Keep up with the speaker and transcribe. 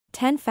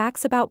10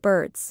 facts about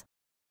birds.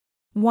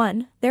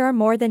 1. There are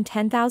more than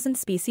 10,000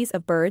 species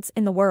of birds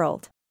in the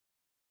world.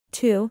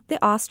 2. The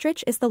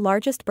ostrich is the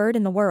largest bird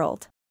in the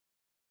world.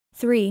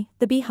 3.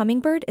 The bee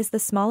hummingbird is the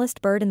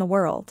smallest bird in the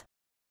world.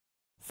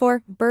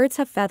 4. Birds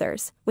have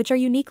feathers, which are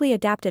uniquely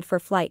adapted for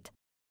flight.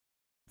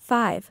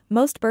 5.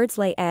 Most birds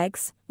lay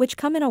eggs, which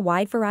come in a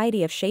wide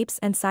variety of shapes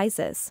and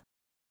sizes.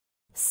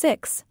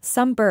 6.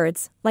 Some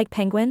birds, like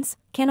penguins,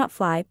 cannot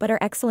fly but are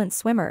excellent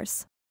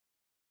swimmers.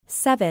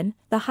 7.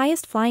 The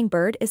highest flying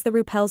bird is the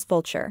Ruppel's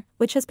vulture,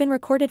 which has been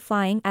recorded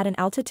flying at an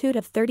altitude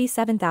of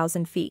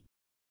 37,000 feet.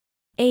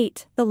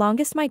 8. The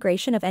longest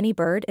migration of any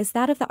bird is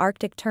that of the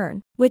Arctic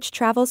tern, which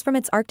travels from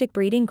its Arctic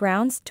breeding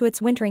grounds to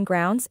its wintering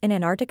grounds in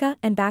Antarctica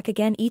and back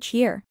again each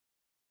year.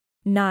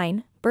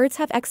 9. Birds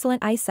have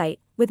excellent eyesight,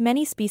 with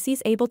many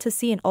species able to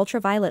see in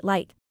ultraviolet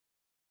light.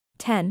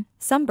 10.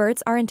 Some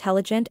birds are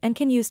intelligent and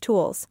can use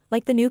tools,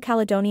 like the New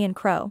Caledonian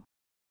crow.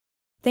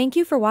 Thank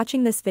you for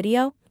watching this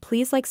video.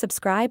 Please like,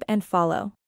 subscribe, and follow.